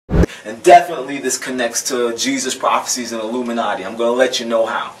And definitely this connects to Jesus' prophecies and Illuminati. I'm going to let you know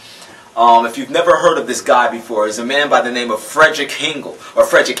how. If you've never heard of this guy before, he's a man by the name of Frederick Engel,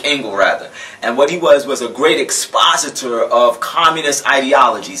 rather. And what he was a great expositor of communist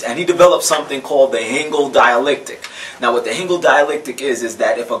ideologies, and he developed something called the Hegel dialectic. Now what the Hegel dialectic is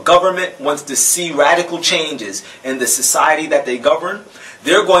that if a government wants to see radical changes in the society that they govern,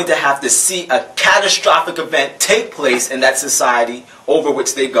 they're going to have to see a catastrophic event take place in that society over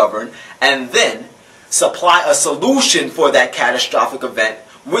which they govern, and then supply a solution for that catastrophic event,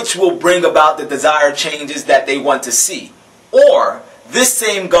 which will bring about the desired changes that they want to see. Or this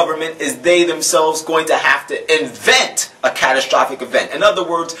same government is they themselves going to have to invent a catastrophic event. In other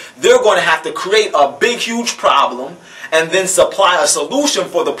words, they're going to have to create a big, huge problem and then supply a solution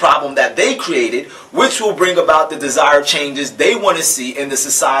for the problem that they created, which will bring about the desired changes they want to see in the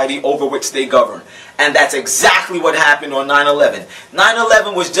society over which they govern. And that's exactly what happened on 9/11.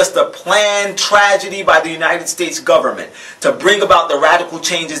 9/11 was just a planned tragedy by the United States government to bring about the radical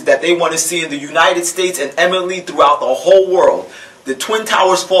changes that they want to see in the United States and eminently throughout the whole world. The Twin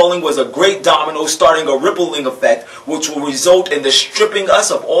Towers falling was a great domino starting a rippling effect which will result in the stripping us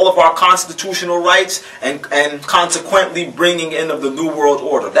of all of our constitutional rights and consequently bringing in of the New World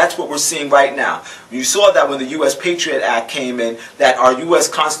Order. That's what we're seeing right now. You saw that when the U.S. Patriot Act came in, that our U.S.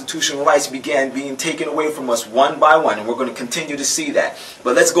 constitutional rights began being taken away from us one by one, and we're going to continue to see that.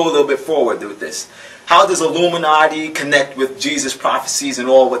 But let's go a little bit forward with this. How does Illuminati connect with Jesus' prophecies and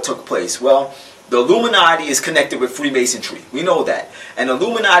all what took place? Well, the Illuminati is connected with Freemasonry. We know that. And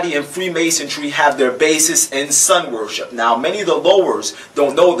Illuminati and Freemasonry have their basis in sun worship. Now, many of the lowers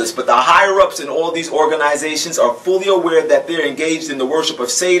don't know this, but the higher-ups in all these organizations are fully aware that they're engaged in the worship of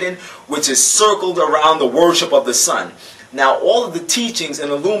Satan, which is circled around the worship of the sun. Now, all of the teachings in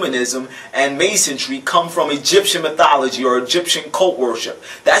Illuminism and Masonry come from Egyptian mythology or Egyptian cult worship.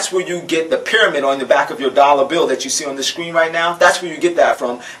 That's where you get the pyramid on the back of your dollar bill that you see on the screen right now. That's where you get that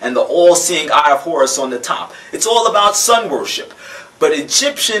from, and the all-seeing eye of Horus on the top. It's all about sun worship. But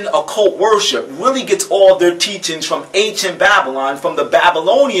Egyptian occult worship really gets all of their teachings from ancient Babylon, from the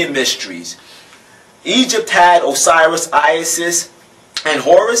Babylonian mysteries. Egypt had Osiris, Isis, and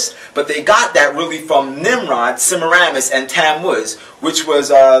Horus, but they got that really from Nimrod, Semiramis, and Tammuz, which was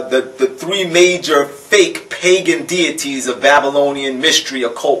the three major fake pagan deities of Babylonian mystery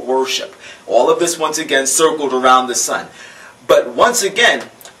occult worship. All of this, once again, circled around the sun. But once again,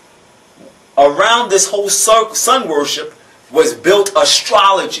 around this whole sun worship was built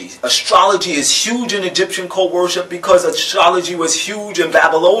astrology. Astrology is huge in Egyptian cult worship because astrology was huge in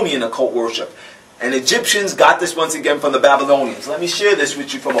Babylonian occult worship. And Egyptians got this once again from the Babylonians. Let me share this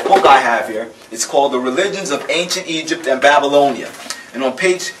with you from a book I have here. It's called The Religions of Ancient Egypt and Babylonia. And on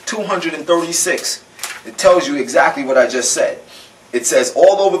page 236, it tells you exactly what I just said. It says,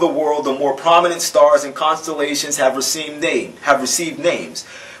 all over the world, the more prominent stars and constellations have received names.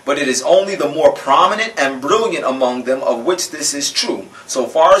 But it is only the more prominent and brilliant among them of which this is true. So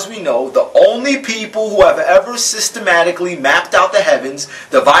far as we know, the only people who have ever systematically mapped out the heavens,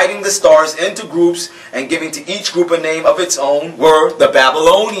 dividing the stars into groups and giving to each group a name of its own, were the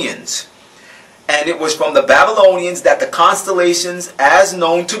Babylonians. And it was from the Babylonians that the constellations, as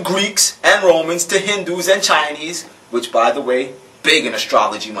known to Greeks and Romans, to Hindus and Chinese, which, by the way, big in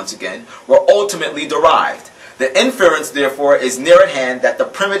astrology once again, were ultimately derived. The inference, therefore, is near at hand that the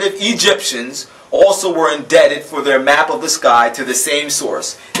primitive Egyptians also were indebted for their map of the sky to the same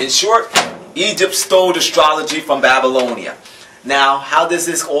source. In short, Egypt stole astrology from Babylonia. Now, how does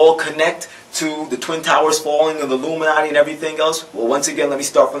this all connect to the Twin Towers falling and the Illuminati and everything else? Well, once again, let me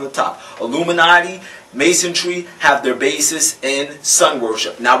start from the top. Illuminati, Masonry have their basis in sun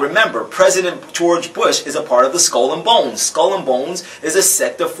worship. Now remember, President George Bush is a part of the Skull and Bones. Skull and Bones is a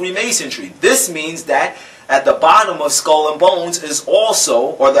sect of Freemasonry. This means that at the bottom of Skull and Bones is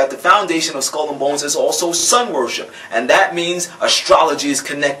also, or that the foundation of Skull and Bones is also sun worship. And that means astrology is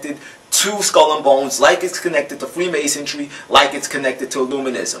connected to Skull and Bones, like it's connected to Freemasonry, like it's connected to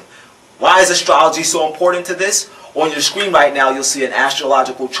Illuminism. Why is astrology so important to this? On your screen right now, you'll see an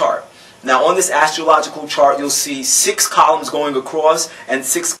astrological chart. Now on this astrological chart, you'll see 6 columns going across and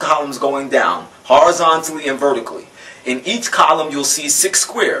 6 columns going down, horizontally and vertically. In each column, you'll see 6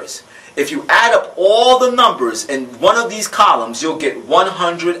 squares. If you add up all the numbers in one of these columns, you'll get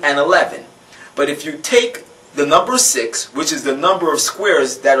 111. But if you take the number 6, which is the number of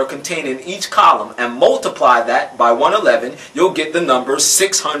squares that are contained in each column, and multiply that by 111, you'll get the number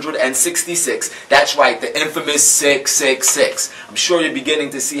 666. That's right, the infamous 666. I'm sure you're beginning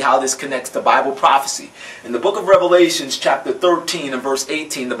to see how this connects to Bible prophecy. In the book of Revelations, chapter 13 and verse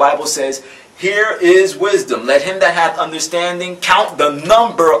 18, the Bible says, Here is wisdom. Let him that hath understanding count the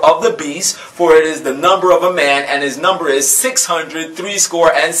number of the beast, for it is the number of a man, and his number is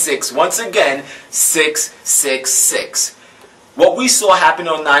 666. Once again, 666. What we saw happen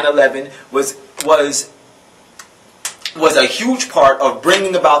on 9/11 was a huge part of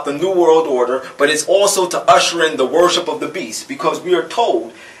bringing about the New World Order, but it's also to usher in the worship of the beast, because we are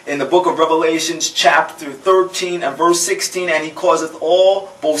told in the book of Revelations chapter 13 and verse 16, and he causeth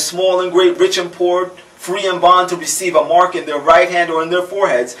all, both small and great, rich and poor, free and bond, to receive a mark in their right hand or in their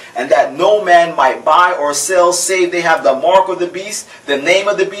foreheads, and that no man might buy or sell save they have the mark of the beast, the name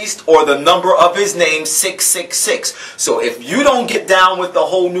of the beast, or the number of his name, 666. So if you don't get down with the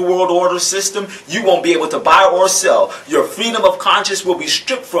whole New World Order system, you won't be able to buy or sell. Your freedom of conscience will be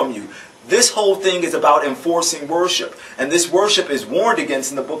stripped from you. This whole thing is about enforcing worship. And this worship is warned against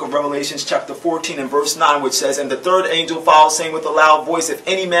in the book of Revelations chapter 14 and verse 9, which says, and the third angel followed, saying with a loud voice, if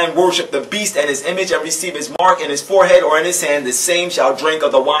any man worship the beast and his image, and receive his mark in his forehead or in his hand, the same shall drink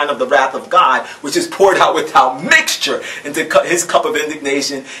of the wine of the wrath of God, which is poured out without mixture into his cup of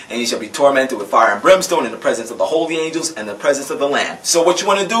indignation, and he shall be tormented with fire and brimstone in the presence of the holy angels and the presence of the Lamb. So what you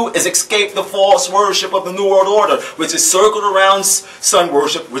want to do is escape the false worship of the New World Order, which is circled around sun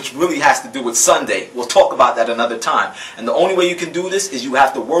worship, which really has to do with Sunday. We'll talk about that another time. And the only way you can do this is you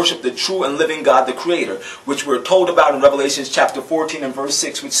have to worship the true and living God, the Creator, which we're told about in Revelation chapter 14 and verse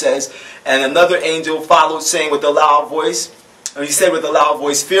 6, which says, and another angel followed, saying with a loud voice, and he said with a loud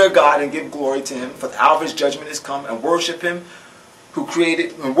voice, fear God and give glory to him, for the hour of his judgment is come, and worship him who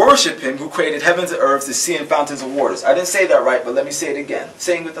created heavens and earth, the sea and fountains of waters. I didn't say that right, but let me say it again.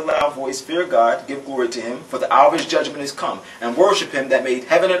 Saying with a loud voice, fear God, give glory to him, for the hour of his judgment is come, and worship him that made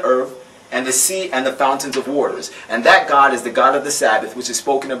heaven and earth, and the sea and the fountains of waters. And that God is the God of the Sabbath, which is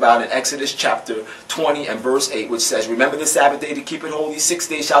spoken about in Exodus chapter 20 and verse 8, which says, remember the Sabbath day to keep it holy. 6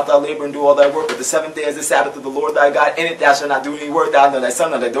 days shalt thou labor and do all thy work, but the seventh day is the Sabbath of the Lord thy God. In it thou shalt not do any work, thou, nor thy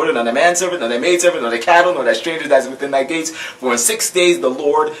son, nor thy daughter, nor thy manservant, nor thy maidservant, nor thy cattle, nor thy stranger that is within thy gates. For in 6 days the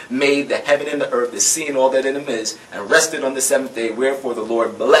Lord made the heaven and the earth, the sea and all that in them is, and rested on the seventh day. Wherefore the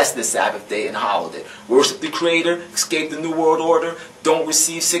Lord blessed the Sabbath day and hallowed it. Worship the Creator, escape the New World Order, don't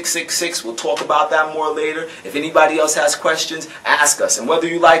receive 666. We'll talk about that more later. If anybody else has questions, ask us. And whether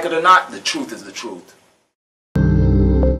you like it or not, the truth is the truth.